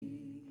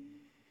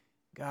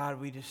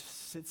God, we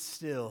just sit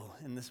still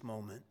in this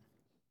moment.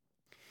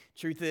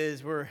 Truth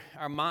is,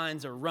 our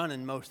minds are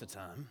running most of the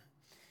time.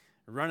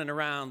 Running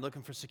around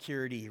looking for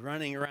security,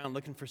 running around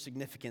looking for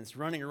significance,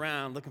 running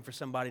around looking for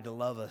somebody to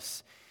love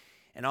us.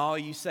 And all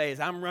you say is,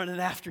 I'm running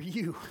after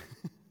you.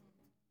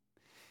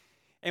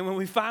 And when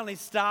we finally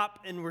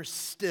stop and we're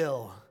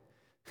still,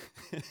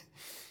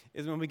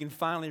 is when we can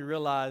finally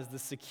realize the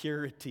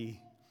security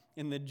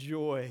and the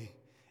joy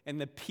and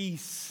the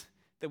peace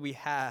that we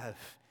have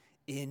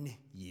in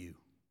you.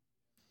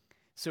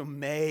 So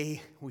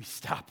may we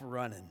stop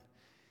running.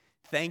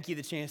 Thank you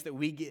the chance that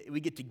we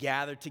get to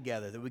gather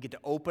together, that we get to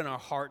open our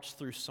hearts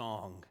through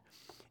song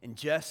and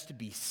just to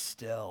be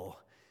still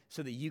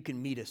so that you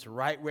can meet us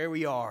right where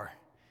we are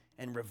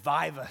and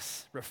revive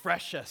us,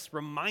 refresh us,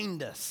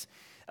 remind us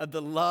of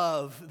the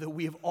love that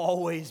we have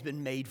always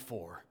been made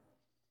for,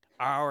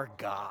 our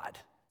God,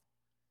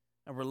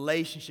 a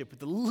relationship with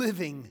the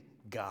living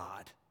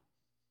God.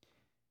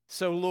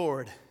 So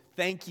Lord,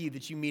 thank you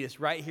that you meet us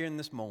right here in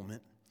this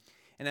moment.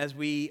 And as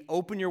we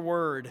open your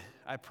word,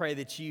 I pray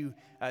that you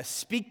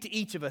speak to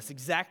each of us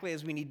exactly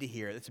as we need to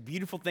hear. That's a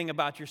beautiful thing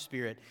about your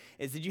Spirit,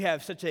 is that you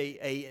have such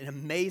an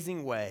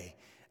amazing way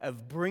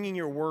of bringing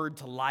your word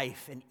to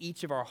life in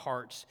each of our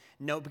hearts.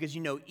 Because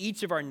you know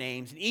each of our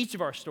names and each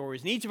of our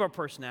stories and each of our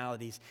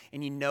personalities,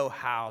 and you know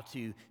how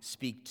to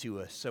speak to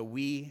us. So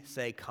we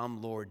say,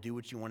 come, Lord, do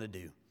what you want to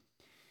do.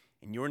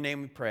 In your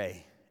name we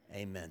pray,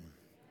 amen.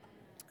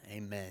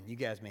 Amen. You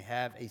guys may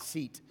have a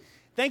seat.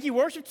 Thank you,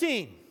 worship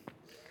team.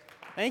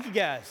 Thank you,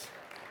 guys.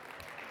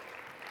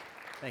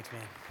 Thanks,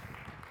 man.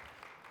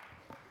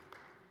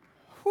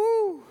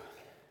 Whew.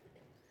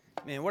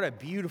 Man, what a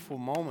beautiful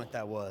moment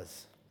that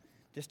was.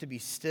 Just to be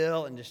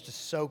still and just to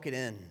soak it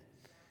in.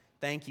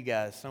 Thank you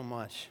guys so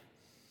much.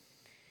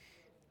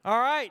 All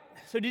right.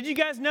 So did you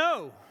guys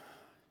know?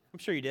 I'm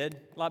sure you did.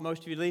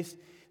 Most of you at least.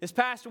 This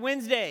past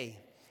Wednesday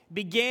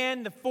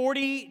began the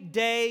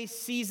 40-day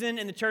season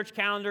in the church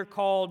calendar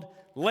called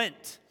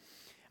Lent.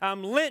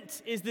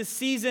 Lent is the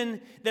season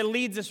that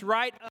leads us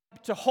right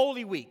up to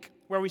Holy Week,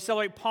 where we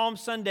celebrate Palm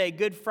Sunday,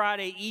 Good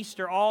Friday,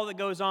 Easter, all that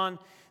goes on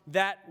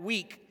that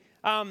week.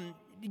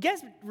 You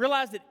guys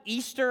realize that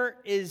Easter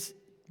is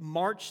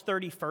March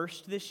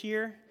 31st this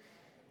year?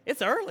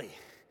 It's early.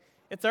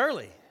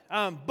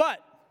 But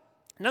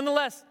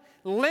nonetheless,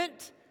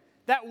 Lent,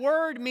 that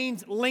word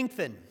means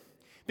lengthen,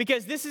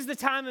 because this is the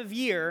time of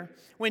year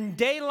when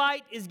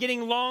daylight is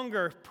getting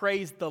longer,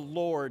 praise the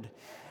Lord.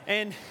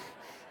 And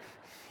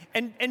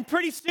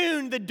pretty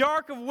soon, the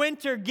dark of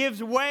winter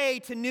gives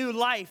way to new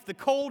life. The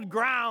cold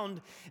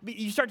ground,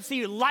 you start to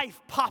see life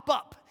pop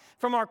up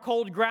from our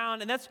cold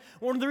ground. And that's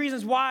one of the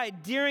reasons why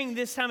during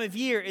this time of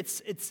year,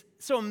 it's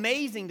so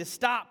amazing to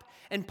stop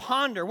and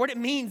ponder what it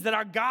means that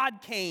our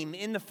God came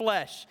in the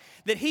flesh,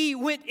 that he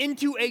went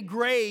into a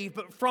grave,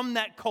 but from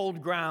that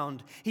cold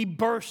ground, he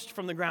burst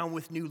from the ground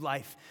with new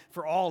life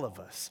for all of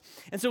us.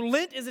 And so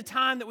Lent is a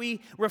time that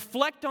we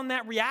reflect on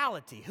that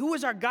reality. Who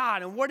is our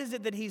God and what is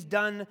it that he's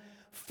done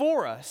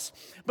for us?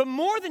 But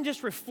more than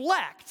just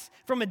reflect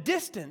from a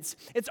distance,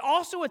 it's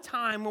also a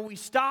time where we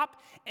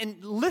stop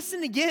and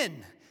listen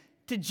again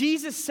to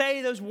Jesus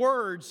say those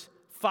words,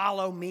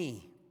 follow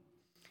me.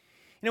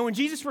 You know, when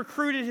Jesus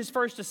recruited his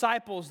first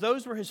disciples,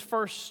 those were his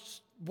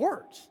first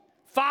words.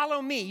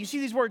 Follow me. You see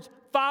these words,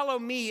 follow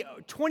me,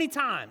 20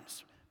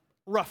 times,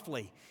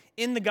 roughly,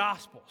 in the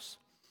Gospels.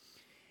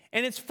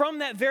 And it's from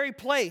that very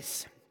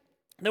place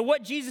that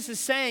what Jesus is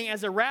saying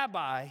as a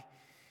rabbi,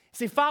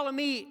 say, follow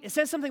me, it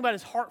says something about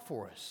his heart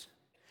for us.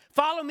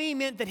 Follow me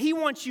meant that he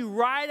wants you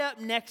right up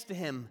next to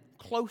him,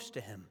 close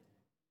to him.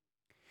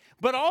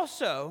 But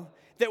also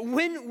that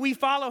when we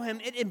follow him,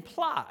 it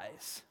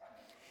implies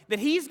that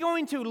he's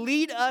going to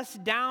lead us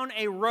down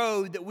a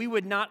road that we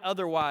would not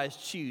otherwise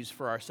choose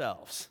for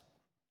ourselves.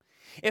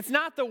 It's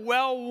not the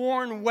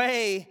well-worn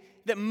way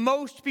that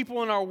most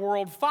people in our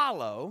world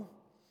follow,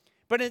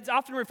 but it's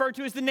often referred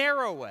to as the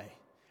narrow way,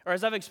 or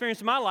as I've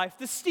experienced in my life,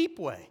 the steep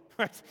way.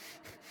 Right?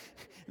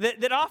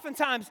 That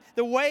oftentimes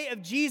the way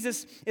of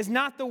Jesus is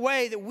not the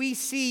way that we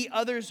see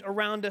others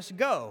around us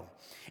go.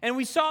 And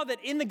we saw that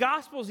in the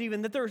Gospels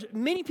even, that there's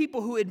many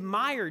people who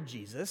admired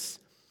Jesus,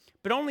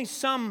 but only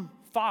some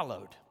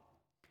followed.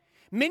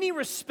 Many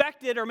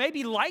respected or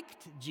maybe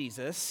liked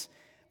Jesus,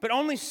 but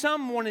only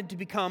some wanted to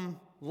become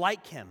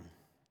like him.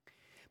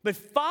 But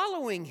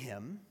following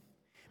him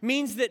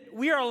means that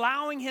we are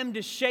allowing him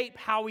to shape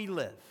how we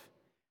live,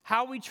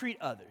 how we treat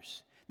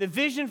others, the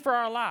vision for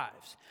our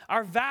lives,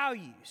 our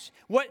values,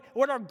 what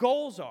our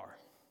goals are.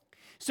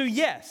 So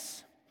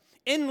yes,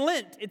 in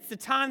Lent, it's the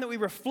time that we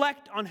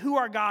reflect on who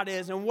our God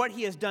is and what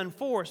he has done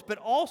for us, but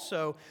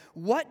also,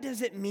 what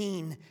does it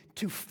mean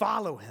to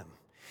follow him?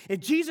 If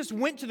Jesus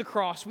went to the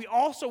cross, we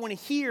also want to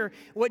hear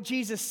what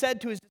Jesus said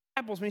to his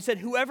disciples when he said,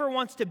 whoever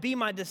wants to be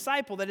my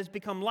disciple that has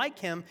become like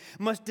him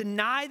must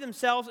deny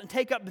themselves and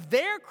take up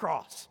their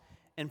cross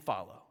and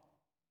follow.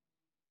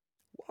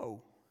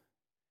 Whoa.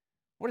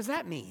 What does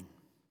that mean?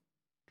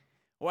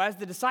 Well, as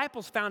the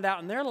disciples found out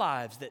in their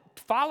lives that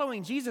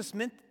following Jesus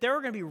meant they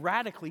were going to be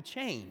radically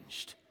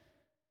changed.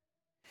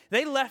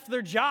 They left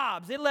their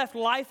jobs. They left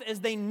life as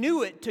they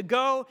knew it to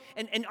go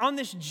and on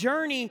this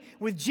journey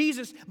with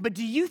Jesus. But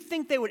do you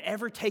think they would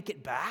ever take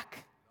it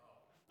back?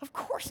 Of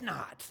course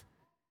not.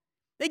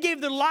 They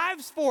gave their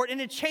lives for it,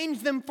 and it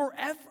changed them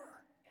forever.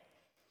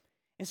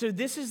 And so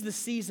this is the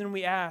season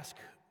we ask,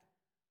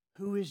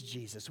 who is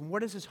Jesus? And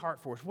what is his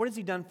heart for us? What has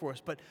he done for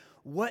us? But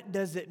what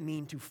does it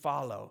mean to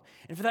follow?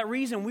 And for that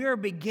reason, we are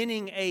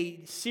beginning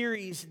a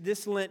series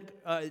this Lent,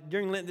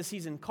 during Lent this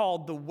season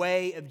called The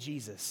Way of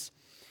Jesus.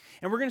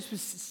 And we're going to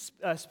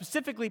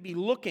specifically be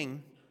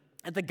looking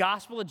at the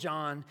Gospel of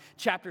John,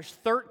 chapters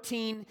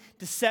 13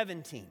 to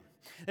 17.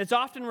 It's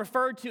often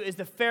referred to as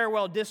the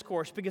farewell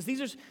discourse because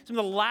these are some of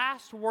the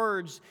last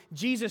words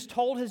Jesus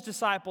told his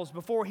disciples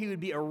before he would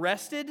be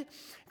arrested,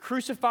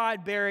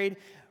 crucified, buried,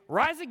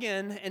 rise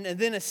again, and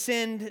then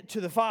ascend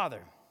to the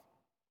Father.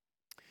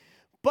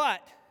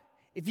 But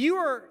if you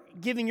were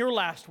giving your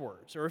last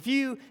words, or if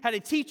you had a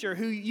teacher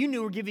who you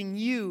knew were giving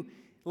you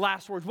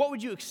last words, what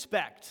would you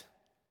expect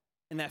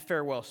in that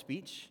farewell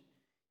speech?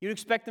 You'd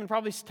expect them to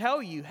probably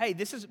tell you, hey,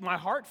 this is my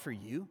heart for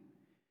you,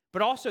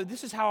 but also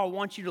this is how I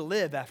want you to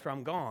live after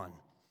I'm gone.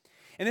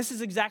 And this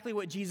is exactly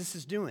what Jesus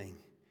is doing.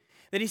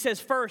 That he says,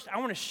 first, I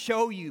want to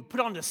show you, put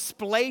on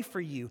display for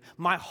you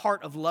my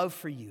heart of love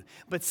for you.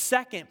 But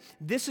second,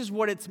 this is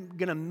what it's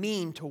going to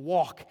mean to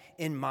walk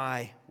in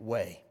my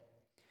way.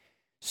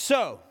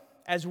 So,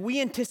 as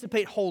we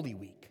anticipate Holy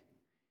Week,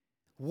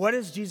 what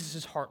is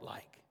Jesus' heart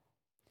like?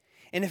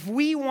 And if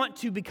we want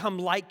to become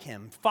like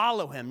him,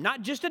 follow him,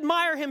 not just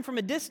admire him from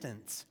a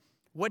distance,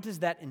 what does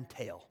that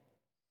entail?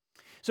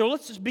 So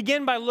let's just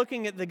begin by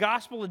looking at the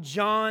Gospel of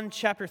John,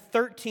 chapter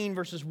 13,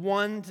 verses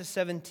 1 to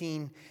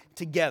 17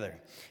 together.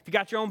 If you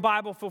got your own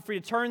Bible, feel free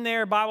to turn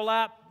there. Bible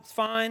app, it's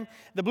fine.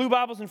 The blue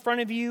Bible's in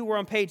front of you. We're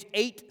on page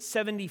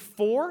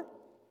 874.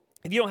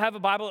 If you don't have a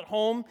Bible at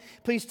home,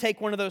 please take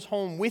one of those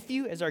home with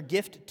you as our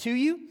gift to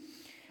you.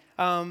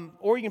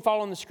 Or you can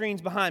follow on the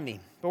screens behind me.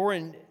 But we're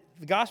in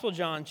the Gospel of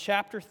John,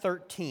 chapter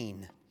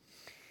 13.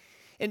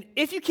 And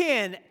if you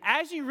can,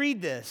 as you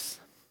read this,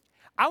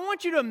 I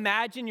want you to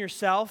imagine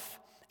yourself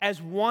as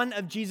one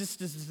of Jesus'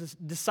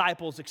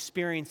 disciples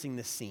experiencing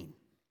this scene.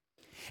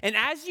 And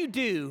as you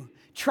do,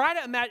 try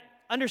to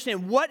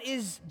understand what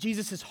is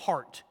Jesus'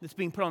 heart that's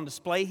being put on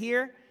display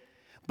here,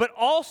 but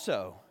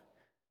also,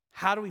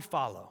 how do we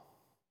follow?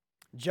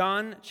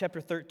 John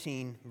chapter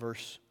 13,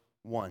 verse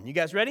 1. You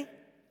guys ready?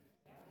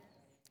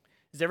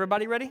 Is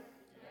everybody ready? Yes.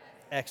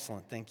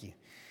 Excellent, thank you.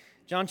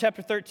 John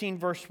chapter 13,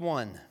 verse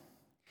 1.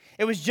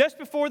 It was just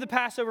before the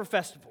Passover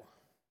festival.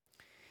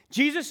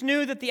 Jesus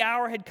knew that the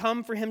hour had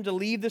come for him to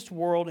leave this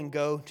world and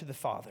go to the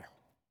Father.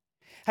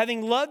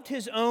 Having loved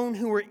his own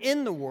who were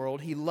in the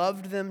world, he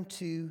loved them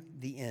to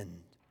the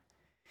end.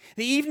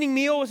 The evening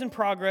meal was in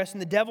progress,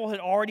 and the devil had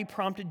already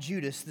prompted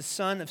Judas, the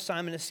son of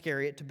Simon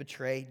Iscariot, to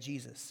betray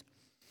Jesus.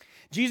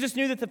 Jesus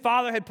knew that the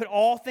Father had put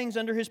all things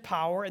under his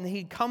power, and that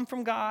he'd come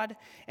from God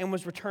and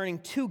was returning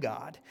to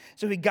God.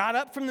 So he got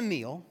up from the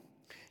meal,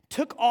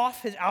 took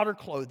off his outer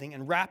clothing,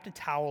 and wrapped a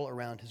towel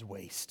around his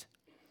waist.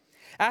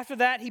 After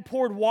that, he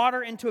poured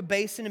water into a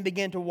basin and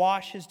began to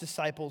wash his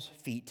disciples'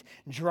 feet,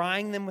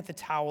 drying them with the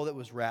towel that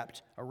was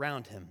wrapped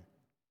around him.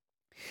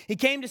 He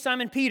came to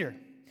Simon Peter,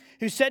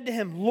 who said to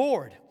him,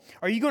 "Lord,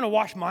 are you going to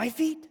wash my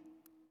feet?"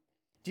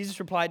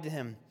 Jesus replied to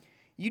him,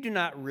 "You do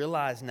not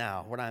realize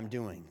now what I'm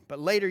doing, but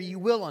later you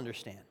will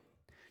understand."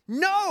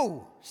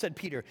 "No," said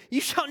Peter, "you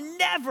shall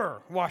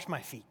never wash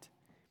my feet."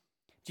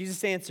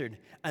 Jesus answered,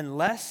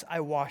 "Unless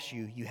I wash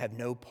you, you have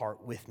no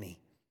part with me."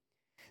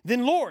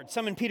 "Then, Lord,"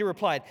 Simon Peter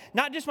replied,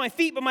 "not just my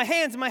feet, but my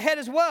hands and my head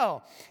as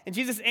well." And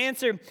Jesus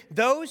answered,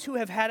 "Those who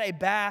have had a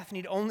bath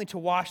need only to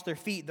wash their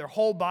feet. Their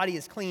whole body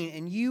is clean,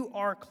 and you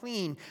are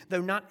clean,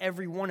 though not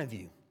every one of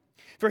you."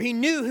 For he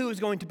knew who was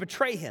going to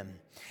betray him,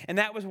 and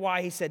that was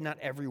why he said not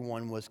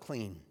everyone was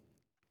clean.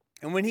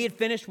 And when he had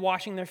finished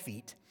washing their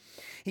feet,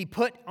 he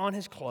put on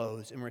his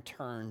clothes and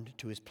returned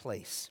to his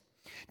place.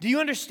 "Do you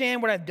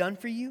understand what I've done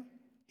for you?"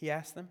 he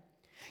asked them.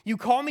 "You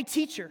call me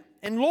teacher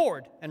and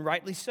Lord, and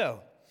rightly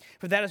so.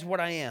 For that is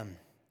what I am.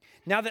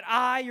 Now that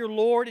I, your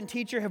Lord and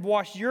teacher, have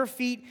washed your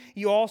feet,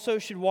 you also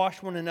should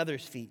wash one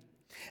another's feet.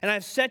 And I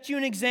have set you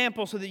an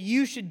example so that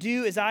you should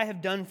do as I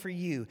have done for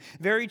you.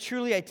 Very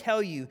truly I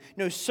tell you,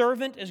 no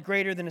servant is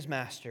greater than his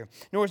master,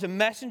 nor is a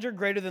messenger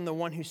greater than the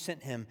one who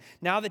sent him.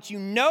 Now that you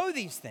know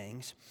these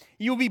things,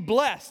 you will be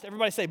blessed."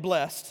 Everybody say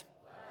blessed.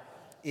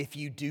 "If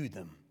you do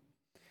them."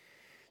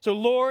 So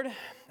Lord,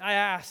 I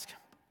ask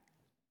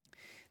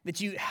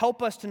that you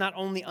help us to not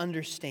only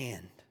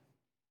understand,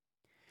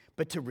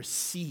 but to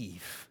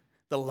receive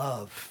the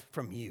love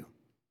from you.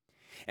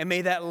 And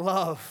may that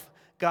love,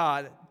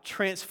 God,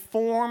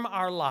 transform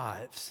our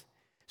lives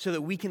so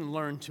that we can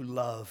learn to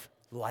love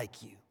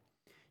like you.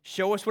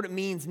 Show us what it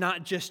means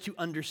not just to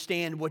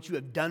understand what you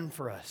have done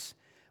for us,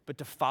 but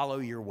to follow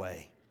your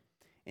way.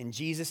 In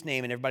Jesus'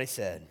 name, and everybody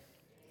said,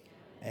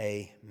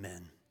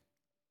 Amen.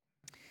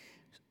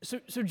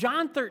 So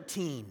John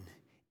 13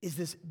 is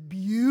this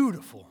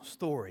beautiful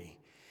story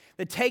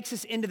that takes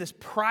us into this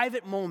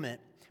private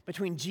moment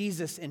between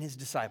Jesus and his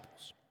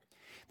disciples.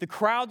 The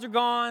crowds are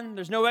gone.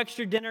 There's no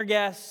extra dinner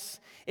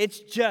guests. It's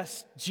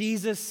just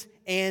Jesus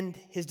and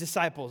his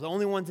disciples, the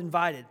only ones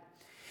invited.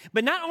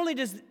 But not only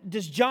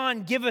does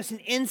John give us an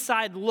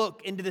inside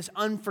look into this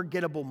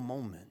unforgettable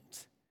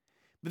moment,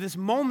 but this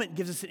moment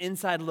gives us an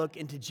inside look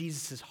into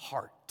Jesus'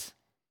 heart.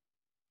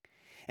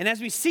 And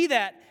as we see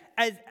that,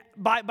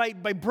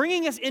 by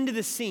bringing us into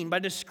this scene, by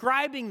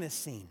describing this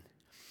scene,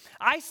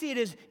 I see it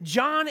as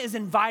John is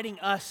inviting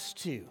us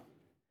to,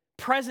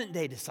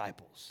 present-day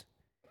disciples,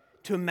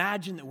 to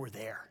imagine that we're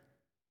there.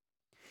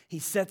 He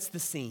sets the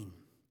scene.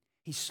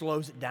 He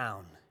slows it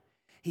down.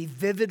 He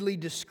vividly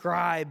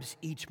describes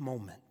each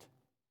moment.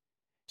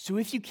 So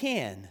if you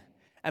can,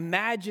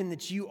 imagine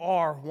that you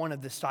are one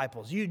of the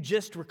disciples. You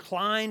just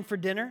reclined for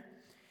dinner,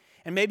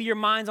 and maybe your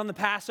mind's on the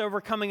Passover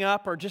coming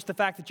up, or just the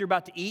fact that you're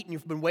about to eat and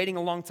you've been waiting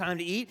a long time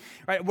to eat,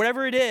 right?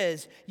 Whatever it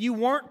is, you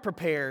weren't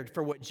prepared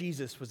for what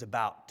Jesus was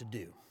about to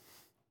do.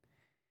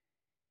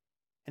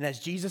 And as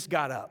Jesus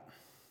got up,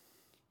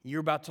 you're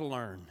about to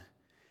learn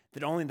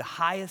that only the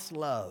highest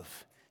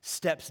love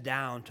steps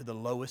down to the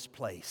lowest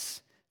place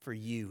for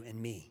you and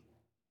me.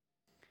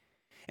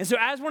 And so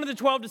as one of the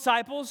 12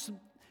 disciples,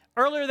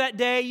 earlier that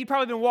day, you'd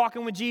probably been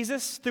walking with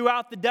Jesus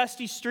throughout the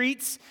dusty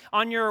streets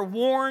on your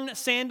worn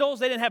sandals.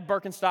 They didn't have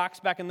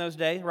Birkenstocks back in those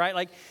days, right?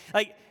 Like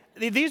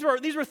these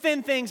were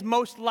thin things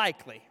most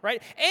likely,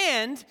 right?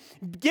 And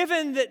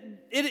given that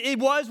it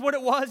was what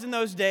it was in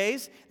those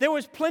days, there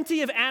was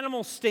plenty of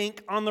animal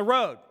stink on the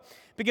road.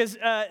 Because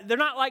they're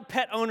not like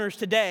pet owners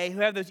today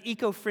who have those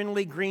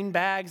eco-friendly green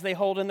bags they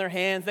hold in their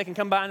hands. They can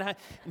come by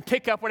and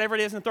pick up whatever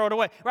it is and throw it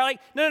away. Right?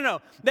 Like,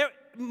 no.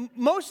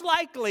 Most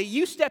likely,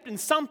 you stepped in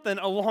something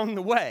along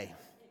the way.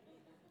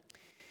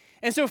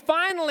 And so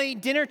finally,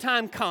 dinner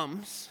time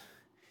comes,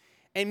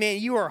 and man,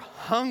 you are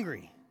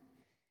hungry.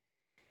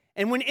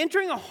 And when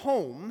entering a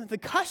home, the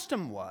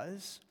custom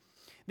was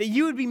that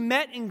you would be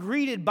met and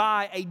greeted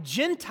by a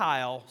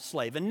Gentile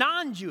slave, a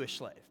non-Jewish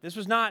slave. This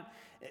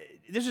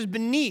was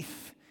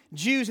beneath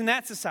Jews in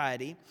that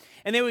society.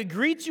 And they would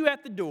greet you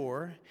at the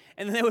door,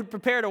 and then they would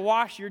prepare to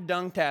wash your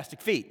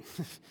dung-tastic feet.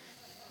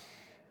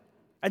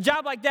 A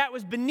job like that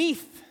was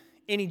beneath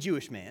any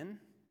Jewish man.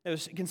 It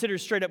was considered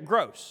straight up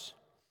gross.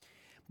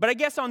 But I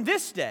guess on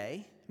this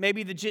day,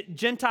 maybe the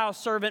Gentile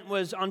servant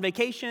was on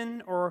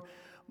vacation, or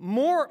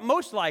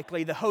most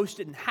likely the host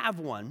didn't have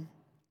one.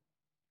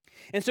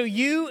 And so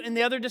you and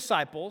the other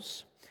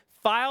disciples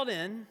filed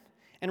in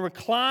and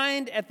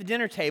reclined at the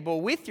dinner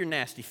table with your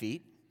nasty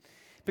feet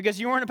because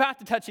you weren't about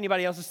to touch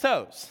anybody else's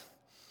toes.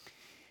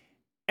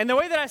 And the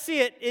way that I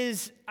see it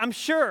is, I'm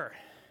sure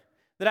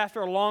that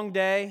after a long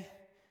day,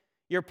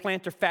 your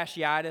plantar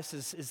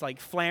fasciitis is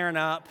like flaring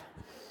up.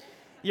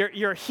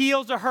 Your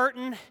heels are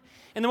hurting.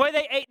 And the way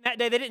they ate that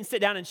day, they didn't sit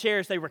down in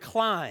chairs. They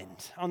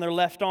reclined on their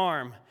left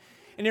arm.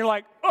 And you're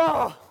like,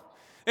 oh,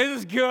 this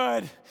is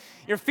good.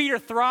 Your feet are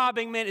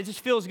throbbing, man. It just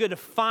feels good to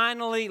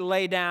finally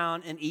lay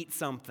down and eat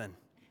something.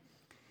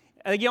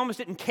 I think you almost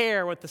didn't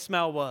care what the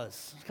smell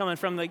was coming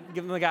from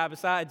the guy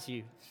beside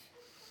you.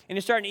 And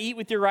you're starting to eat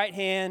with your right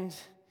hand.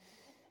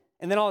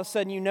 And then all of a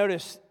sudden you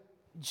notice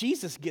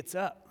Jesus gets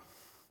up.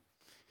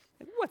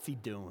 Like, what's he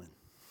doing?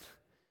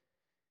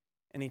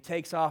 And he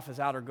takes off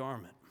his outer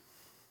garment.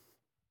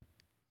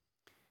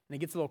 And he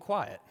gets a little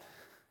quiet,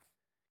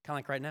 kind of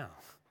like right now.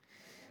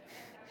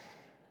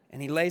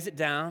 And he lays it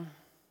down, and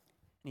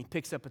he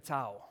picks up a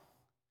towel,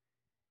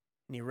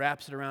 and he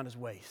wraps it around his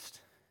waist.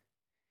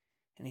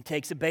 And he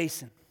takes a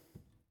basin,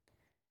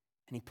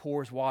 and he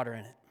pours water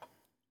in it.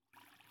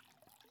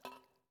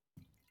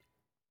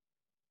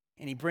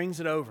 And he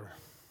brings it over.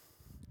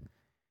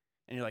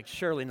 And you're like,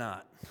 surely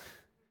not.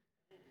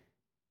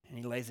 And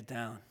he lays it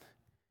down.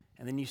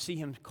 And then you see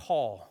him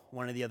call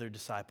one of the other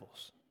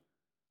disciples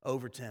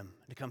over to him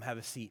to come have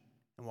a seat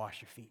and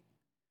wash your feet.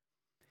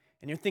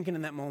 And you're thinking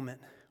in that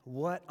moment,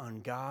 what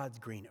on God's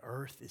green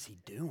earth is he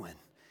doing?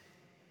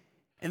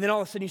 And then all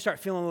of a sudden you start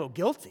feeling a little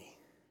guilty.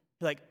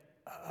 You're like,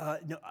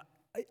 no,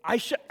 I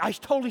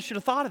totally should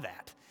have thought of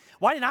that.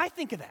 Why didn't I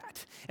think of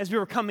that as we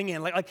were coming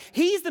in? Like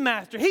he's the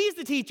master, he's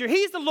the teacher,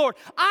 he's the Lord.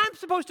 I'm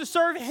supposed to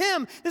serve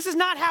him. This is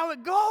not how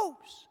it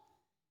goes.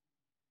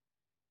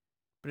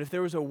 But if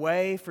there was a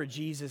way for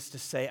Jesus to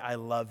say, I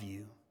love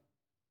you,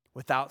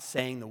 without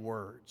saying the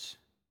words,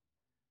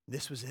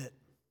 this was it.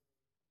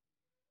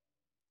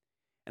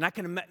 And I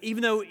can imagine,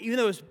 even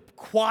though it's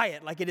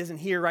quiet like it isn't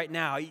here right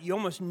now, you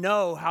almost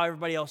know how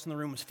everybody else in the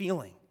room was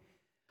feeling.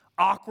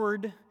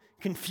 Awkward,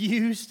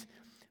 confused,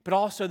 but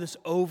also this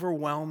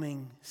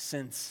overwhelming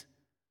sense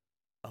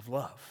of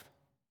love.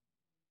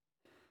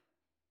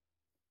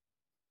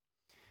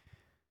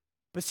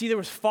 But see, there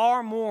was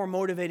far more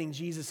motivating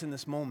Jesus in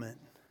this moment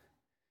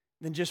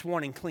than just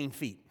wanting clean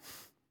feet.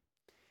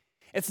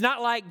 It's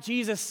not like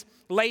Jesus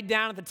laid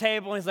down at the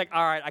table and he's like,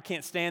 all right, I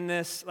can't stand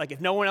this. Like, if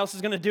no one else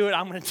is going to do it,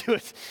 I'm going to do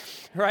it,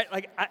 right?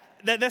 Like,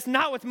 that's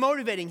not what's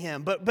motivating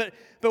him. But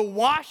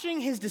washing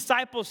his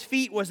disciples'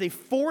 feet was a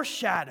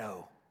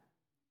foreshadow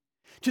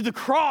to the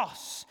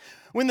cross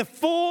when the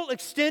full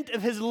extent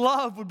of his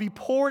love would be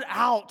poured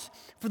out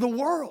for the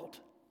world.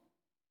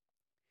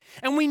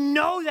 And we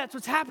know that's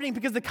what's happening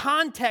because the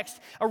context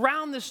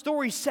around this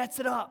story sets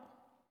it up.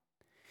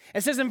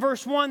 It says in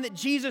verse 1 that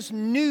Jesus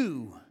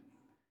knew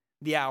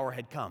the hour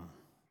had come.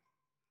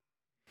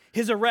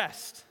 His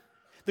arrest,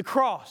 the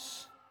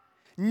cross,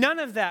 none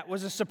of that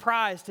was a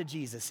surprise to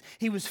Jesus.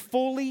 He was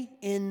fully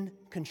in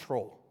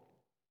control.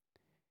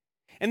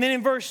 And then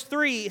in verse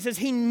 3, it says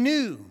he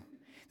knew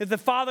that the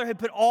Father had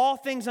put all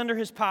things under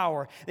his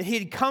power, that he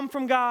had come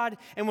from God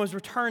and was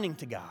returning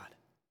to God.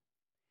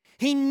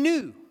 He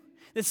knew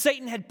that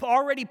Satan had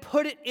already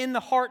put it in the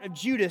heart of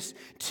Judas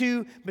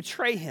to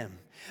betray him.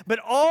 But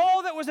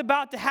all that was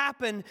about to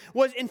happen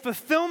was in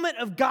fulfillment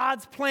of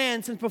God's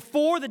plan since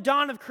before the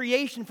dawn of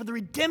creation for the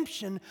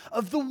redemption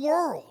of the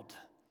world.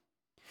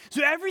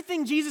 So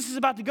everything Jesus is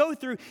about to go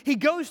through, he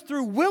goes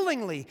through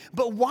willingly.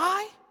 But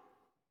why?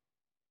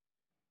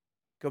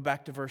 Go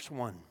back to verse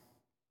 1.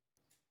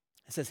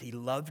 It says he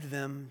loved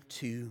them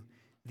to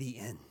the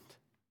end.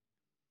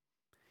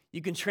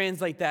 You can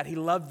translate that, he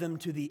loved them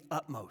to the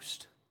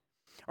utmost.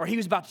 Or he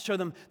was about to show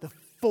them the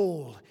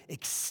full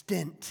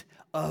extent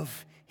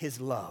of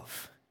his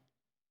love.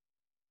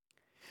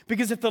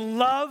 Because if the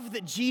love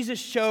that Jesus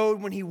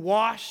showed when he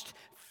washed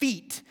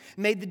feet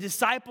made the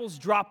disciples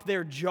drop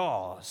their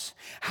jaws,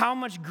 how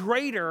much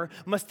greater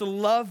must the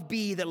love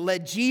be that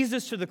led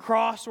Jesus to the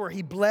cross where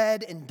he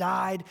bled and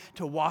died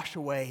to wash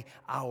away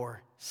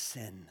our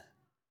sin?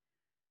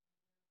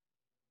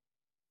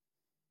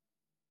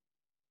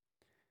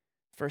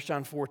 1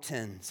 John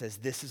 4:10 says,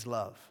 this is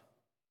love.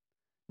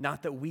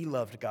 Not that we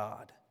loved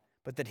God,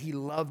 but that he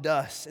loved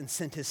us and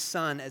sent his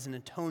Son as an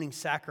atoning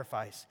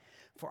sacrifice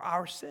for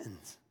our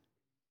sins.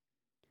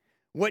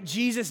 What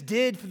Jesus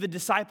did for the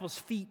disciples'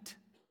 feet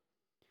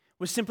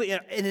was simply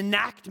an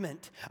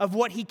enactment of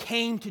what he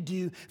came to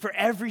do for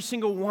every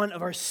single one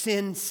of our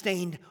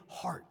sin-stained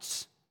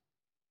hearts.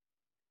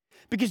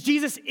 Because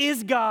Jesus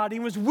is God, he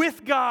was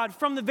with God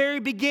from the very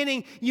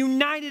beginning,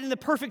 united in the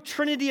perfect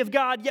Trinity of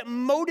God, yet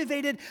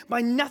motivated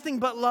by nothing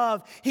but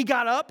love. He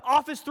got up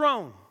off his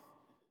throne.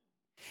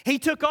 He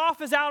took off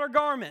his outer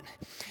garment.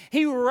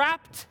 He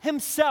wrapped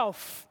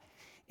himself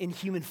in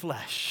human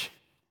flesh.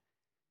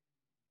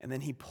 And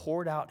then he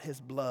poured out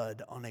his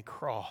blood on a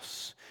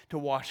cross to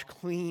wash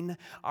clean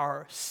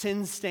our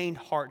sin-stained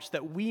hearts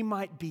that we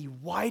might be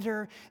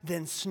whiter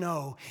than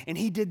snow. And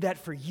he did that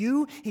for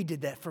you, he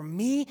did that for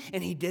me,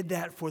 and he did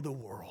that for the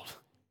world.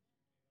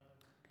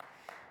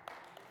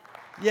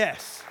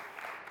 Yes.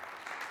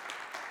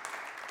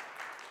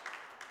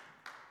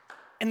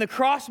 And the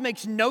cross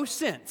makes no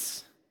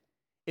sense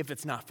if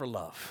it's not for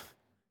love.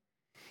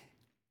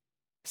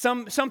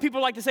 Some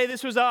people like to say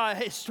this was a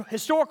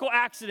historical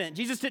accident.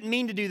 Jesus didn't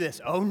mean to do this.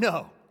 Oh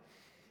no.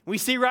 We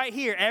see right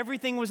here,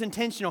 everything was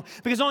intentional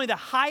because only the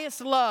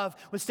highest love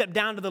would step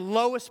down to the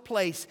lowest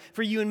place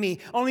for you and me.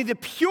 Only the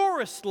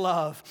purest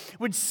love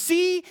would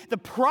see the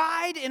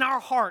pride in our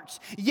hearts,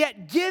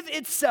 yet give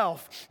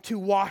itself to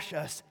wash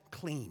us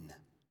clean.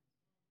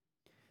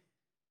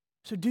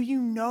 So do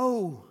you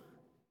know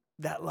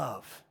that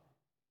love?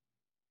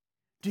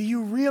 Do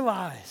you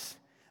realize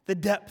the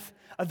depth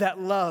of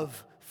that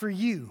love for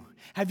you?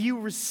 Have you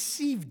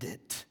received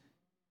it?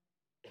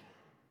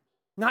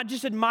 Not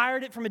just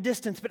admired it from a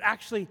distance, but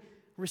actually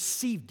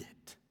received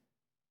it.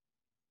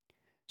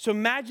 So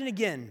imagine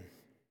again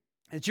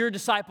that you're a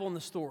disciple in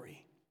the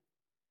story,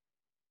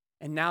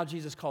 and now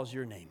Jesus calls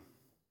your name.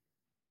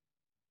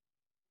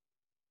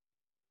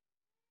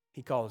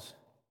 He calls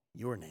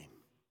your name.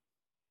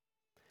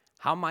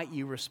 How might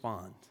you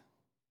respond?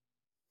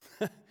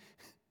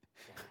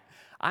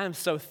 I am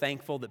so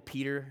thankful that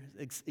Peter's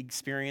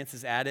experience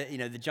is at it,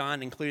 that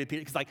John included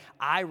Peter, because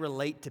I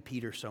relate to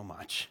Peter so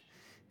much.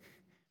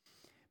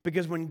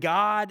 Because when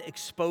God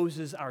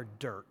exposes our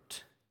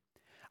dirt,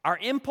 our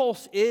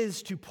impulse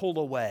is to pull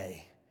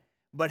away,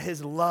 but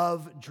his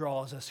love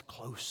draws us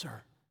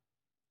closer.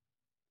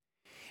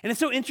 And it's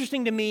so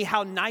interesting to me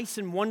how nice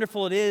and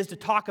wonderful it is to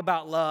talk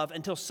about love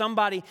until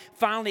somebody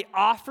finally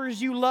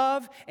offers you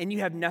love and you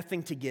have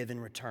nothing to give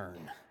in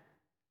return.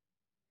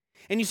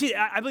 And you see,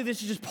 I believe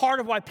this is just part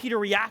of why Peter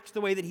reacts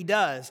the way that he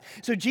does.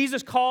 So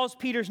Jesus calls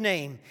Peter's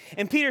name,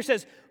 and Peter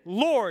says,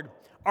 Lord,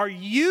 are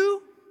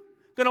you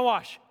going to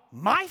wash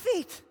my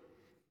feet?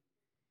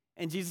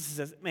 And Jesus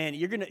says, man,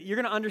 you're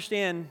gonna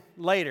understand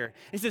later.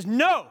 He says,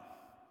 no,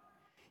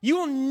 you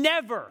will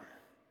never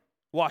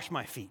wash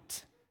my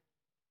feet.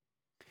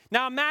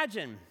 Now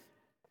imagine,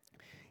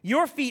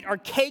 your feet are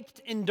caked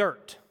in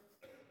dirt.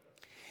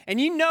 And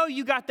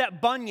you got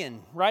that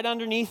bunion right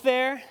underneath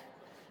there.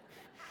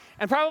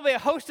 And probably a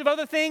host of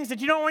other things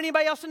that you don't want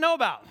anybody else to know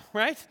about,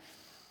 right?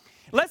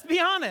 Let's be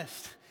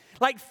honest.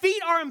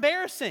 Feet are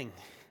embarrassing.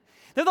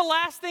 They're the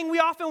last thing we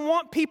often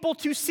want people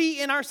to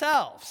see in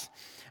ourselves.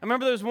 I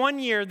remember there was one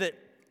year that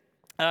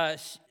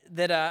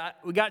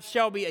we got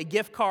Shelby a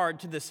gift card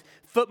to this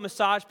foot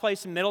massage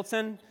place in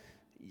Middleton.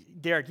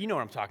 Derek, you know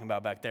what I'm talking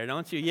about back there,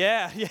 don't you?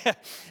 Yeah.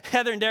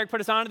 Heather and Derek put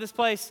us onto this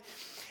place.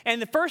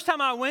 And the first time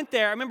I went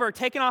there, I remember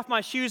taking off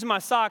my shoes and my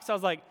socks. I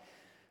was like,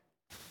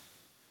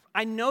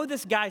 I know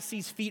this guy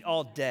sees feet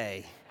all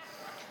day.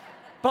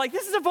 But like,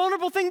 this is a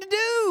vulnerable thing to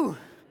do.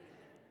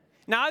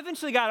 Now, I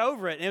eventually got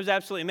over it, and it was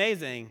absolutely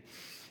amazing.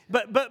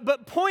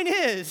 But point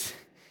is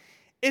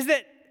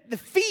that the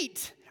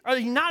feet are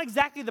not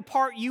exactly the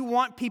part you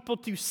want people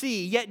to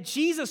see, yet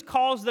Jesus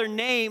calls their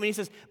name, and he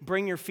says,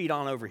 bring your feet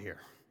on over here.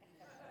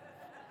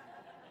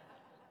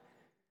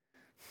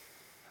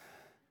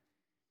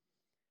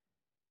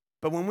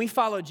 But when we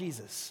follow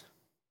Jesus,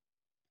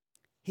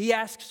 he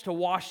asks to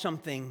wash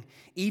something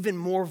even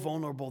more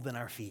vulnerable than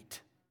our feet.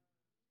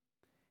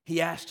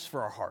 He asks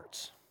for our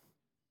hearts.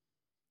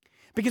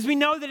 Because we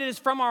know that it is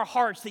from our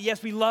hearts that,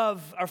 yes, we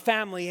love our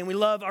family and we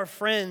love our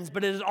friends,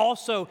 but it is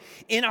also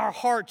in our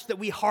hearts that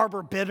we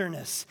harbor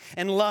bitterness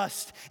and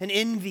lust and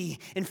envy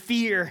and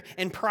fear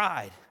and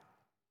pride.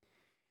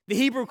 The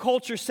Hebrew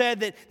culture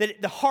said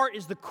that the heart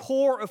is the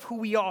core of who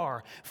we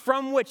are,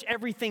 from which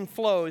everything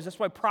flows. That's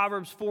why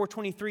Proverbs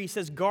 4:23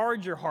 says,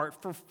 guard your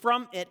heart, for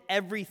from it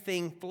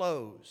everything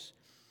flows.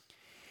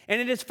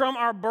 And it is from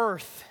our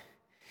birth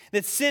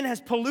that sin has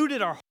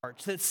polluted our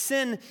hearts, that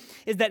sin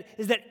is that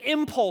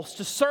impulse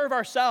to serve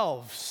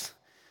ourselves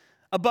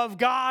above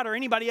God or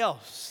anybody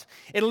else.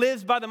 It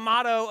lives by the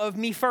motto of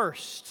me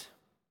first.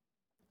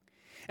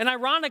 And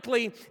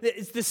ironically,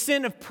 it's the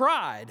sin of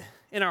pride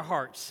in our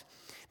hearts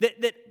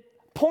that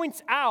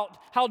points out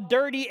how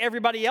dirty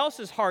everybody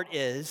else's heart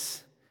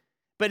is,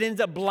 but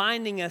ends up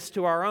blinding us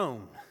to our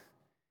own.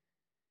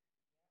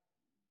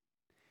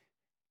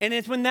 And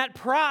it's when that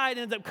pride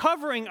ends up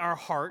covering our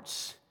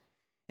hearts,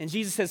 and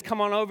Jesus says,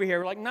 come on over here.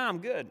 We're like, nah, I'm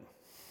good.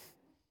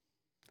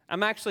 I'm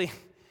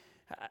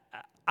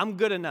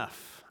good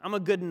enough. I'm a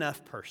good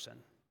enough person.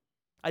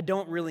 I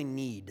don't really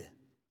need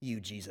you,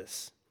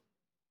 Jesus.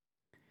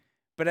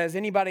 But as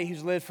anybody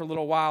who's lived for a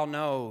little while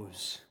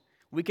knows,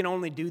 we can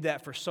only do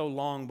that for so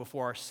long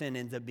before our sin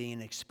ends up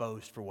being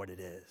exposed for what it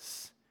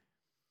is.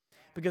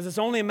 Because it's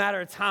only a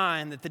matter of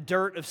time that the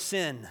dirt of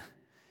sin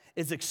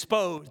is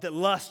exposed, that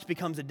lust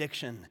becomes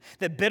addiction,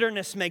 that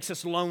bitterness makes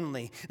us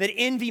lonely, that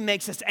envy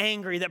makes us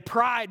angry, that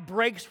pride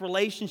breaks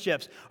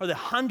relationships, or the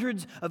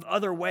hundreds of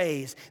other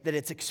ways that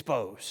it's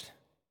exposed.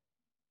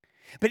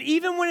 But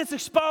even when it's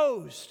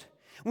exposed,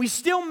 we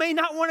still may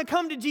not want to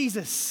come to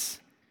Jesus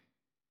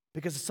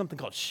because of something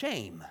called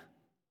shame.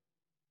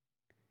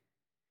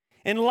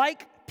 And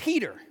like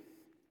Peter,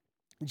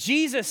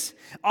 Jesus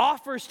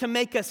offers to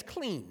make us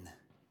clean.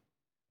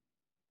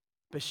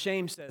 But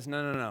shame says,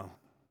 no,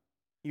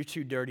 you're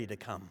too dirty to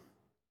come.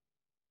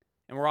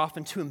 And we're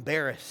often too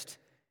embarrassed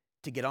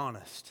to get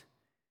honest.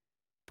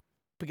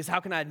 Because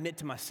how can I admit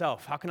to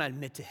myself, how can I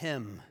admit to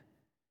him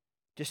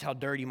just how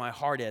dirty my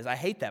heart is? I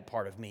hate that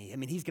part of me. I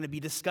mean, he's going to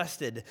be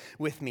disgusted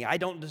with me. I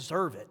don't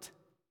deserve it.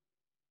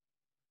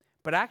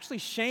 But actually,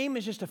 shame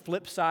is just a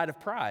flip side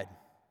of pride.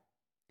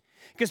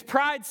 Because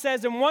pride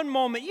says in one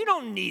moment, you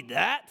don't need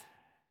that.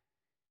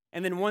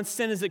 And then once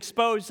sin is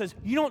exposed, it says,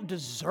 you don't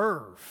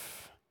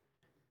deserve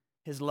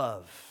his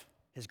love,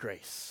 his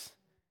grace.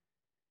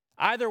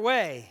 Either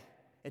way,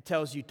 it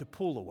tells you to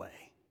pull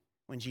away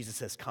when Jesus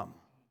says, come.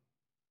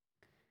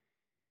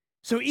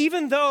 So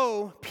even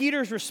though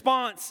Peter's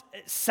response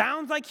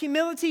sounds like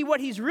humility, what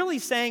he's really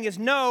saying is,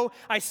 no,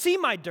 I see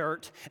my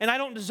dirt and I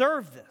don't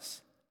deserve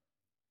this.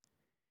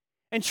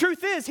 And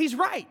truth is, he's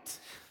right.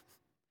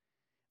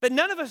 But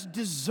none of us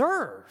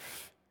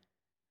deserve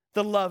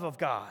the love of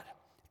God.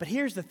 But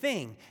here's the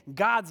thing,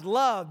 God's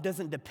love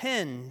doesn't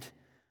depend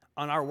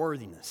on our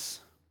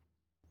worthiness.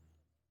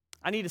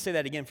 I need to say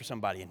that again for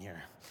somebody in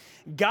here.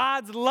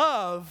 God's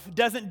love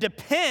doesn't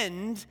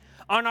depend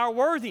on our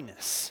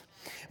worthiness.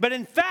 But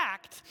in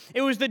fact,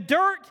 it was the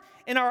dirt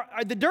in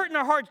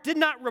our hearts did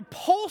not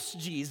repulse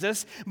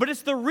Jesus, but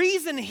it's the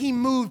reason he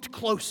moved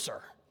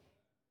closer.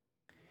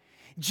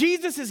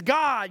 Jesus is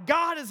God.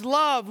 God is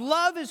love.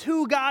 Love is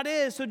who God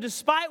is. So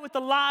despite what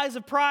the lies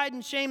of pride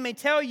and shame may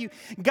tell you,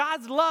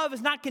 God's love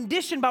is not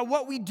conditioned by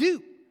what we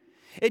do.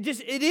 It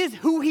is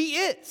who he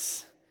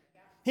is.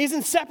 He's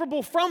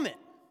inseparable from it.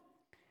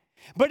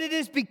 But it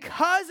is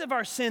because of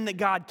our sin that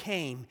God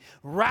came,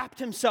 wrapped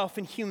himself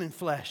in human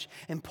flesh,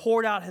 and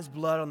poured out his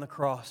blood on the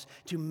cross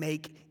to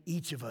make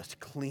each of us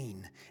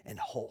clean and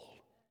whole.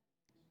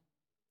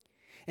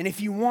 And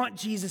if you want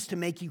Jesus to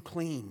make you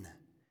clean,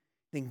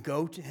 then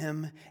go to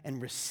him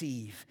and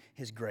receive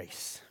his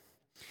grace.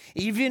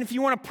 Even if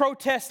you want to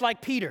protest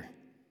like Peter,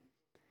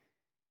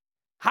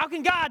 how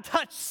can God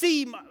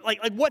see like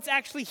what's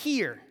actually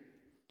here?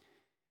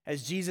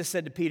 As Jesus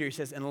said to Peter, he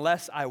says,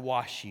 unless I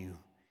wash you,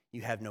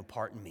 you have no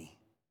part in me.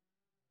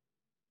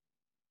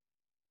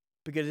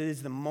 Because it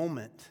is the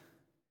moment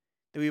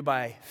that we,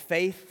 by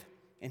faith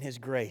in his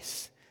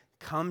grace,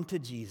 come to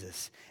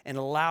Jesus and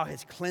allow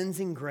his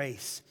cleansing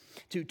grace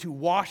to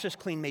wash us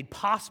clean, made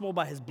possible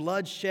by his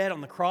blood shed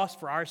on the cross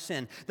for our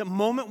sin. The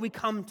moment we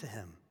come to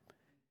him,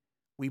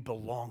 we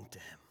belong to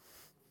him.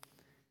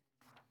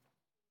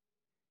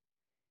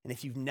 And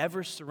if you've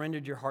never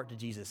surrendered your heart to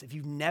Jesus, if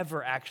you've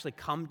never actually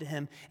come to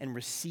him and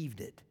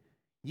received it,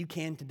 you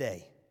can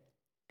today.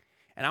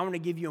 And I want to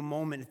give you a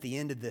moment at the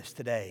end of this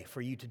today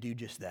for you to do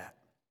just that.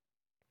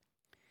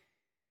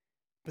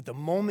 But the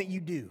moment you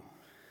do,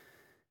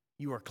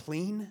 You are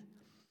clean,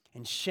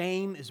 and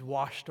shame is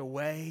washed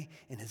away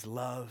in his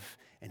love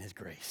and his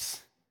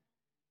grace.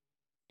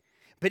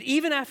 But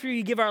even after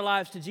we give our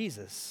lives to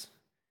Jesus,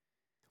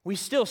 we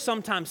still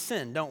sometimes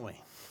sin, don't we?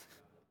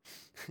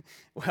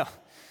 Well,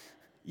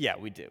 yeah,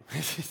 we do.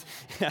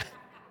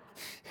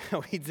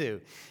 We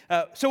do.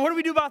 So what do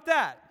we do about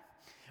that?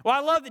 Well, I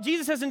love that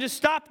Jesus doesn't just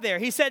stop there.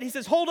 He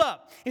says, hold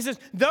up. He says,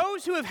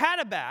 those who have had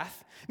a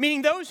bath,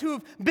 meaning those who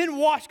have been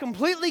washed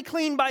completely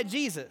clean by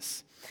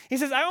Jesus. He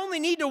says, I only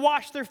need to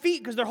wash their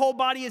feet because their whole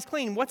body is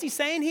clean. What's he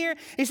saying here?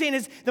 He's saying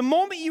is the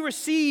moment you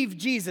receive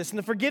Jesus and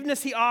the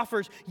forgiveness he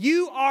offers,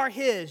 you are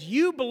his.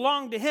 You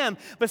belong to him.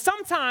 But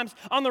sometimes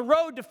on the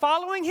road to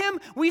following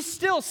him, we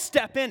still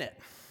step in it.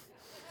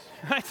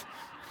 Right?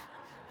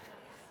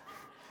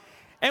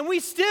 And we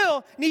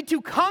still need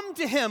to come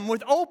to him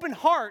with open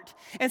heart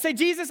and say,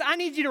 Jesus, I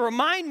need you to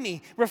remind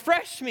me,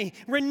 refresh me,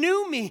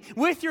 renew me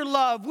with your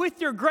love, with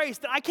your grace,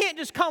 that I can't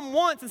just come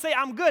once and say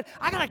I'm good.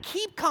 I got to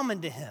keep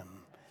coming to him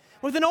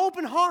with an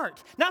open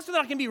heart, not so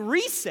that I can be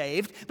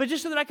resaved, but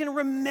just so that I can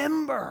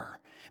remember,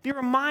 be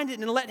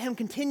reminded, and let him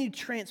continue to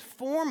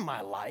transform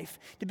my life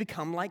to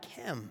become like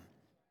him.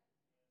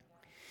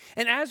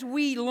 And as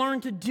we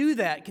learn to do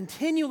that,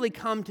 continually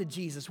come to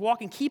Jesus,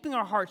 walking, keeping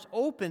our hearts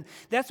open,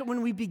 that's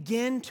when we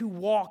begin to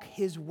walk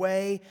his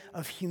way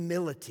of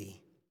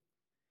humility.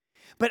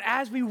 But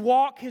as we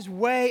walk his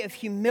way of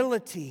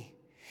humility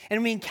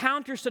and we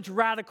encounter such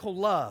radical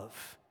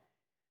love,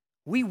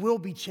 we will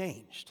be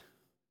changed.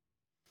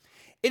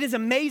 It is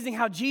amazing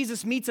how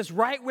Jesus meets us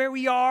right where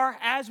we are,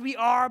 as we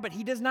are, but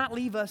he does not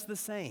leave us the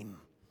same.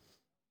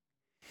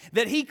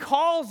 That he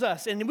calls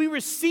us and we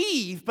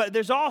receive, but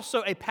there's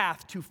also a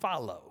path to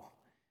follow.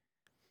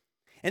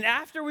 And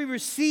after we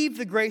receive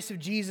the grace of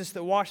Jesus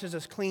that washes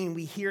us clean,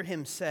 we hear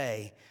him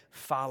say,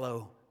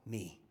 follow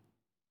me.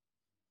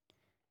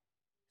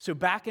 So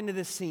back into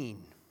this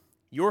scene,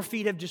 your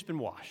feet have just been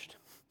washed,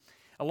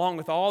 along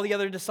with all the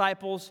other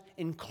disciples,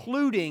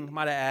 including,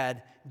 might I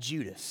add,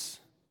 Judas.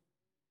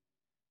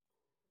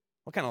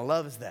 What kind of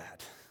love is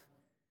that?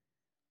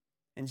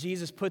 And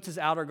Jesus puts his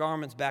outer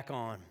garments back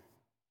on.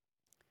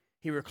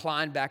 He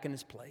reclined back in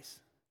his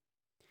place.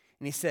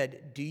 And he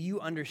said, do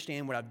you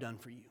understand what I've done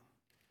for you?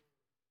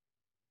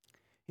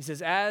 He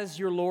says, as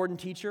your Lord and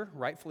teacher,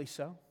 rightfully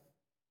so.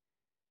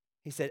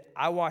 He said,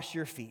 I wash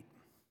your feet,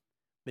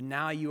 but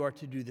now you are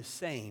to do the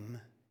same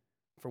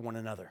for one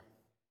another.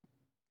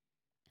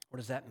 What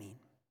does that mean?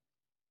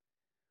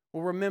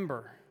 Well,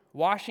 remember,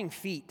 washing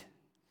feet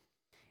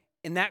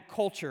in that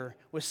culture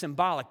was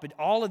symbolic, but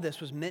all of this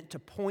was meant to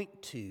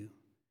point to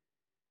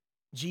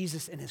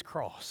Jesus and his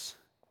cross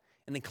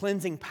and the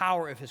cleansing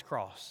power of his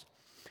cross.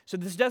 So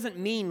this doesn't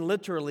mean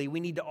literally we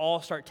need to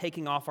all start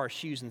taking off our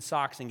shoes and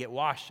socks and get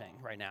washing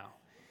right now.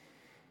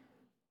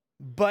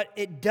 But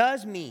it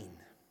does mean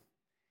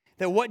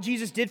that what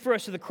Jesus did for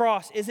us to the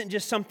cross isn't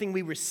just something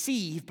we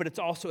receive, but it's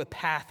also a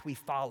path we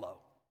follow.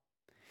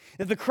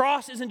 That the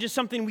cross isn't just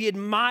something we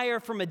admire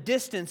from a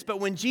distance, but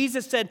when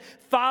Jesus said,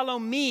 follow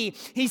me,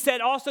 he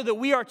said also that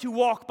we are to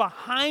walk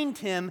behind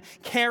him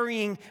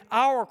carrying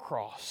our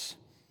cross.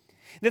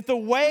 That the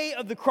way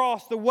of the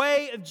cross, the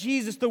way of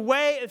Jesus, the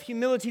way of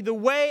humility, the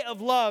way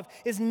of love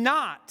is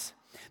not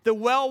the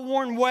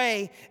well-worn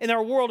way in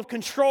our world of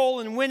control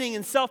and winning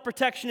and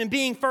self-protection and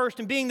being first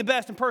and being the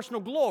best and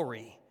personal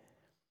glory.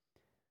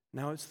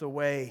 No, it's the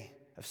way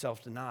of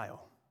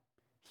self-denial,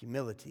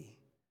 humility,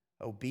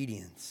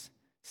 obedience,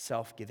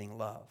 self-giving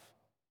love.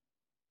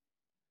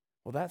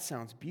 Well, that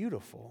sounds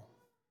beautiful.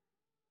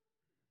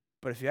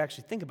 But if you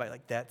actually think about it,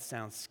 like that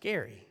sounds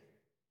scary.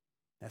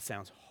 That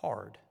sounds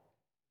hard.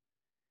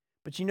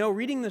 But you know,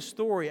 reading this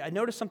story, I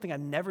noticed something I've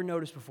never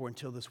noticed before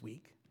until this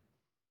week.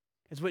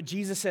 It's what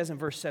Jesus says in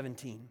verse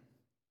 17.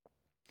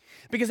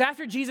 Because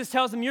after Jesus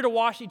tells them you're to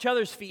wash each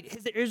other's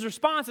feet, his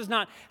response is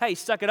not, hey,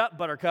 suck it up,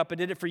 buttercup, I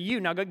did it for you,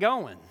 now get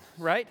going,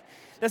 right?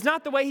 That's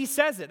not the way he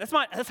says it. That's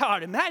how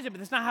I'd imagine, but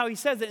that's not how he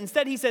says it.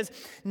 Instead, he says,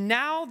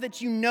 now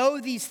that you know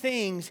these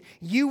things,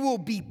 you will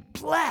be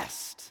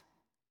blessed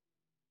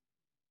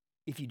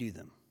if you do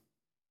them.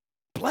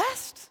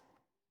 Blessed?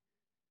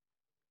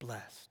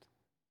 Blessed.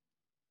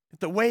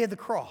 The way of the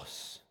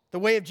cross, the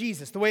way of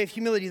Jesus, the way of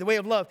humility, the way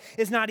of love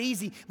is not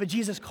easy, but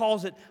Jesus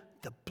calls it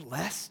the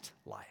blessed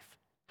life.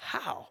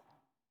 How?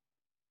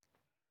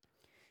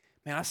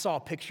 Man, I saw a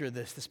picture of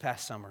this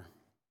past summer.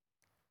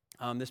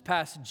 This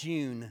past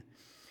June,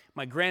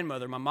 my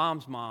grandmother, my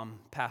mom's mom,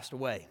 passed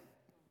away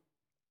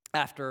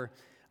after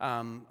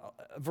a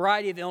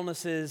variety of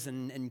illnesses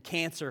and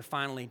cancer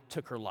finally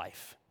took her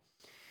life.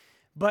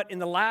 But in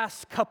the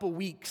last couple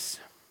weeks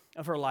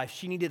of her life,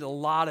 she needed a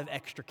lot of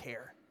extra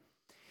care.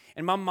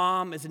 And my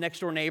mom is a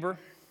next-door neighbor,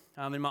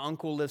 and my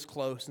uncle lives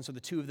close, and so the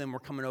two of them were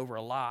coming over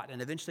a lot,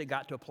 and eventually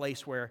got to a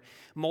place where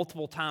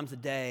multiple times a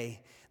day,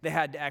 they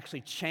had to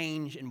actually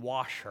change and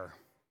wash her.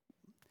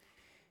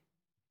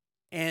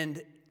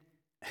 And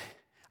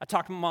I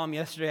talked to my mom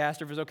yesterday, asked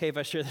her if it was okay if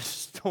I share this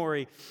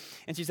story,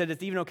 and she said,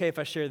 it's even okay if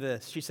I share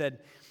this. She said,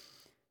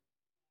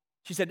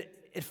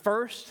 at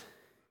first,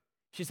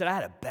 she said, I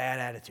had a bad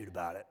attitude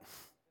about it.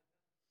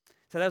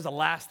 So that was the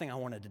last thing I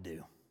wanted to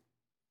do.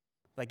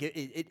 Like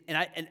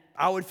and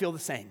I would feel the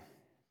same.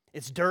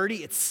 It's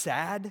dirty, it's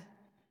sad.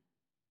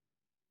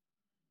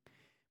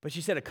 But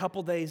she said a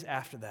couple days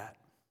after that,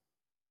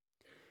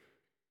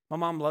 my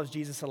mom loves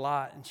Jesus a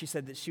lot, and she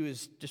said that she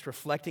was just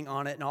reflecting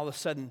on it, and all of a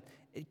sudden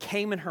it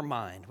came in her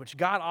mind, which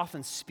God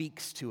often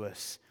speaks to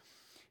us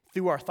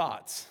through our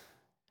thoughts.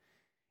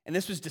 And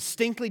this was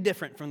distinctly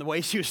different from the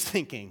way she was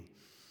thinking.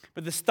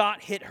 But this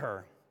thought hit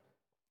her.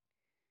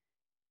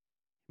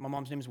 My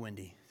mom's name is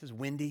Wendy. This is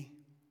Wendy.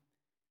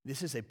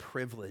 This is a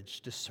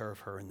privilege to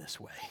serve her in this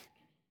way.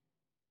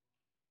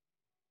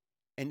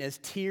 And as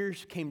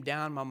tears came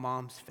down my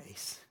mom's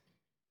face,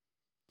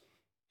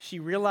 she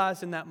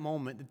realized in that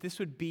moment that this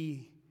would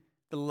be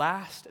the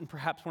last and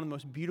perhaps one of the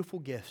most beautiful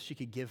gifts she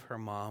could give her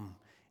mom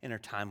in her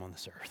time on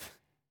this earth.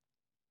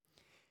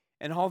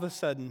 And all of a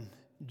sudden,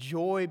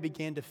 joy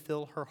began to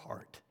fill her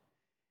heart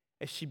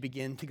as she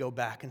began to go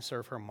back and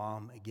serve her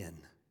mom again.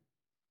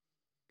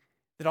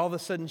 That all of a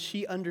sudden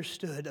she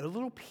understood a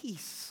little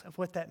piece of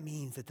what that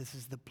means, that this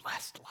is the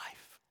blessed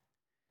life,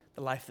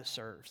 the life that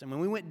serves. And when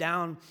we went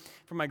down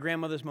for my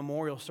grandmother's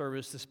memorial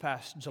service this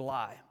past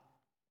July,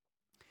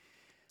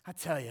 I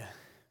tell you,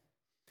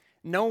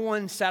 no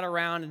one sat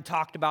around and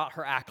talked about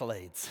her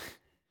accolades,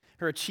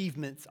 her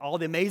achievements, all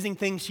the amazing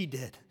things she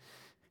did.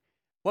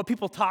 What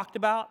people talked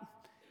about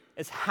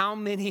is how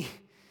many,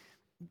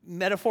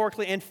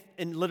 metaphorically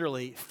and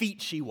literally,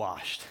 feet she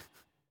washed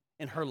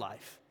in her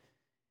life.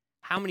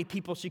 How many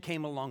people she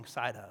came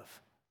alongside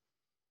of.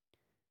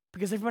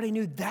 Because everybody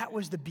knew that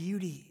was the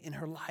beauty in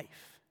her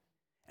life.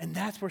 And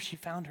that's where she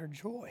found her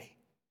joy.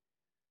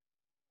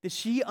 That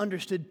she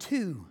understood,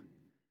 too,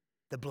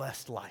 the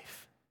blessed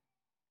life.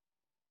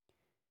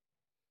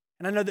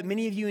 And I know that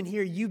many of you in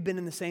here, you've been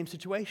in the same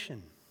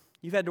situation.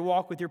 You've had to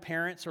walk with your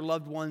parents or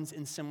loved ones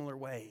in similar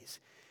ways.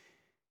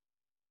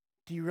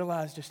 Do you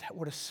realize just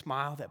what a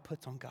smile that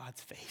puts on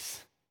God's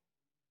face?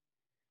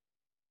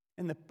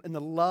 And the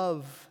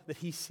love that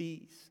he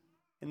sees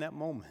in that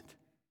moment.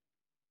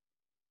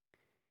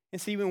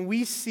 And see, when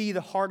we see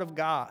the heart of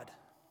God,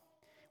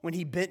 when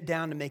he bent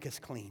down to make us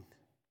clean,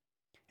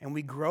 and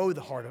we grow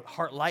the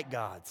heart like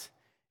God's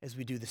as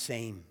we do the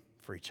same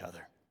for each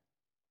other.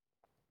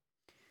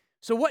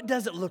 So what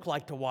does it look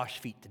like to wash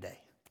feet today?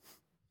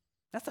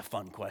 That's a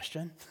fun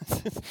question.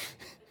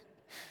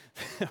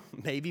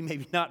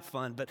 maybe not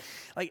fun, but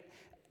like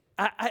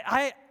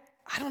I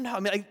don't know. I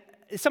mean,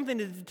 it's something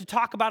to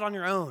talk about on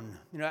your own,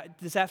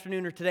 this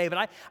afternoon or today.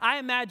 But I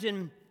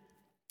imagine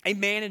a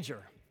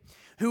manager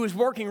who is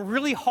working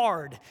really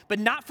hard, but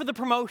not for the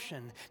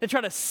promotion, to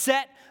try to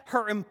set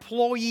her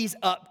employees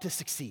up to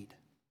succeed.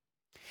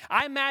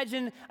 I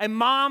imagine a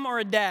mom or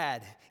a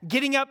dad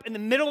getting up in the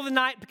middle of the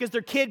night because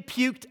their kid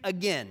puked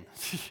again,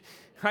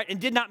 right, and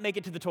did not make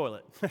it to the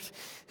toilet.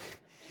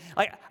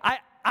 Like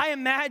I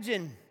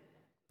imagine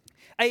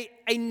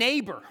a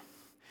neighbor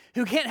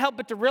who can't help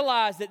but to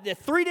realize that the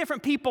three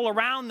different people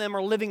around them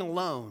are living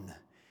alone,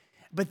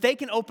 but they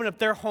can open up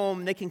their home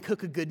and they can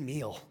cook a good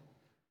meal.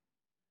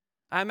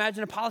 I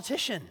imagine a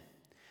politician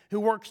who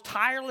works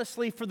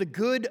tirelessly for the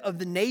good of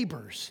the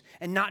neighbors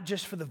and not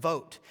just for the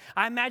vote.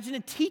 I imagine a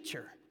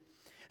teacher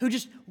who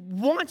just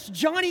wants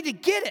Johnny to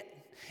get it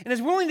and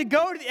is willing to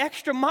go to the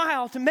extra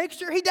mile to make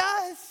sure he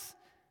does.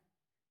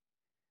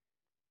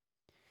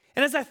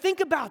 And as I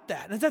think about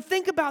that, and as I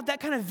think about that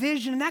kind of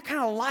vision and that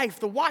kind of life,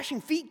 the washing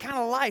feet kind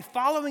of life,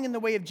 following in the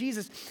way of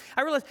Jesus,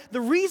 I realize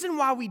the reason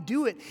why we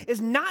do it is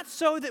not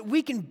so that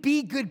we can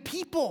be good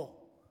people.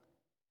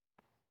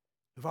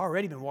 We've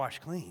already been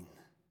washed clean.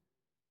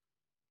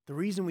 The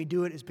reason we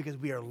do it is because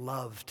we are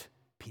loved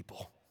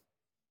people.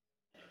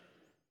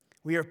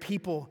 We are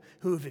people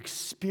who have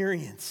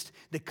experienced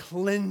the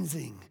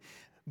cleansing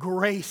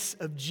grace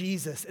of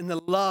Jesus and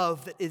the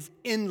love that is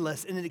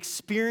endless, and in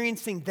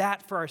experiencing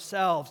that for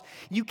ourselves,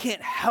 you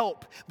can't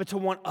help but to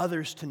want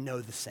others to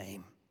know the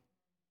same.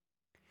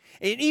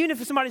 And even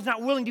if somebody's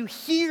not willing to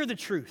hear the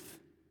truth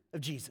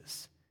of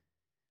Jesus,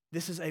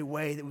 this is a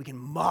way that we can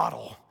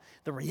model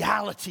the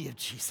reality of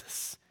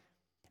Jesus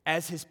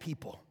as his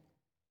people.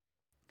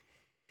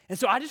 And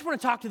so I just want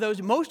to talk to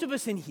those, most of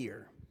us in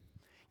here,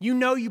 you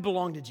know you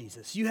belong to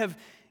Jesus.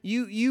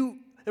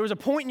 There was a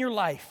point in your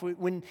life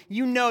when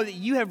you know that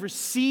you have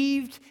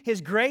received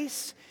his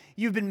grace,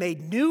 you've been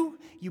made new,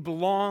 you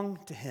belong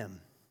to him.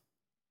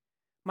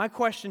 My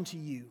question to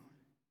you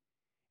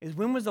is,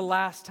 when was the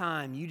last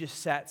time you just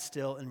sat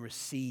still and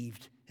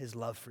received his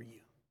love for you?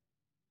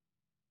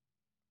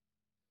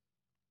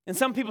 And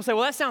some people say,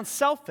 well, that sounds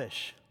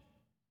selfish.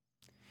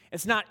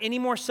 It's not any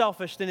more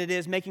selfish than it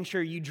is making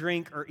sure you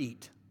drink or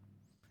eat.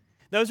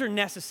 Those are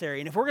necessary.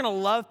 And if we're going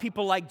to love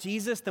people like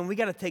Jesus, then we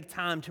got to take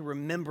time to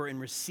remember and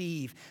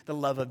receive the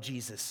love of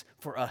Jesus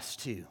for us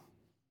too.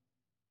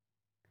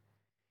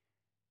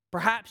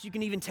 Perhaps you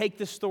can even take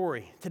this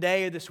story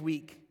today or this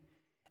week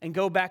and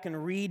go back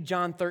and read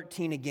John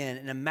 13 again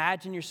and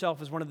imagine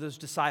yourself as one of those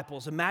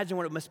disciples. Imagine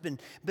what it must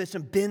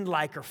have been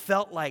like or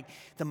felt like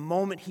the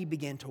moment he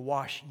began to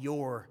wash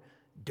your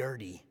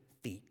dirty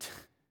feet.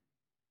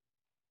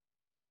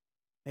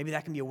 Maybe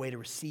that can be a way to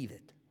receive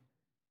it.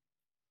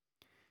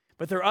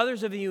 But there are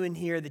others of you in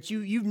here that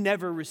you've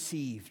never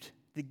received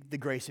the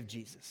grace of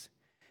Jesus.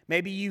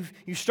 Maybe you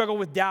struggle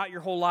with doubt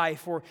your whole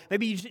life, or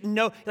maybe you just didn't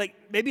know,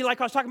 maybe like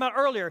I was talking about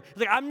earlier,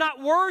 like I'm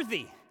not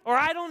worthy, or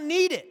I don't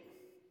need it.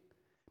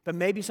 But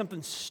maybe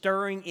something's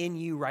stirring in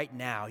you right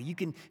now. You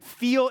can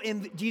feel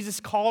in Jesus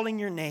calling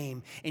your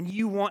name, and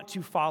you want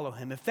to follow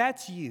him. If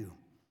that's you,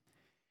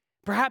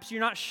 perhaps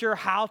you're not sure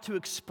how to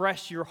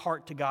express your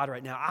heart to God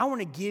right now. I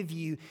want to give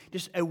you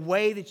just a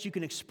way that you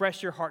can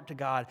express your heart to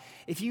God.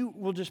 If you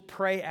will just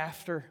pray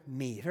after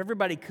me. If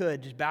everybody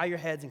could, just bow your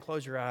heads and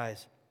close your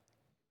eyes.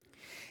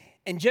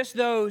 And just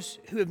those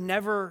who have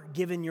never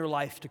given your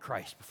life to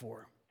Christ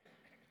before.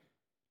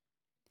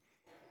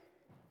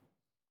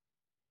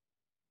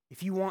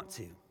 If you want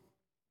to,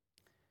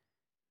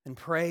 then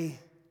pray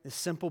this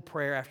simple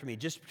prayer after me,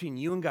 just between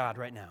you and God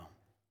right now,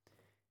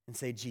 and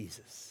say,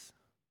 Jesus,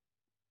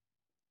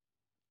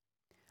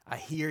 I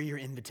hear your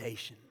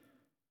invitation.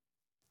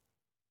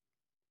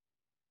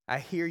 I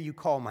hear you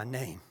call my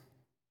name.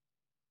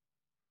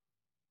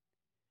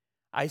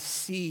 I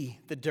see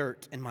the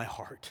dirt in my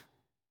heart.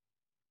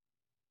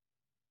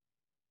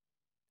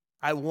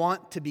 I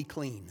want to be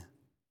clean.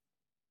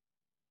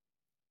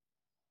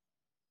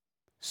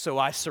 So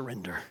I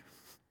surrender.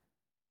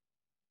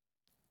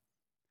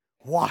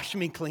 Wash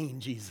me clean,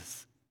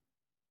 Jesus.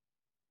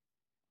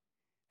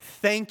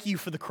 Thank you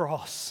for the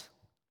cross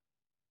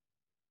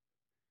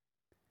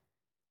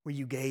where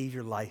you gave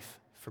your life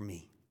for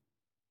me.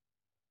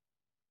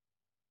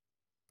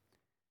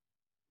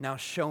 Now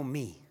show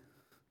me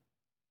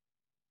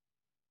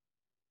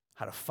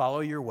how to follow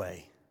your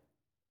way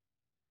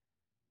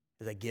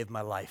as I give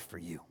my life for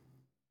you.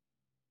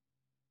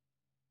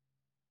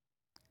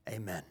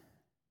 Amen.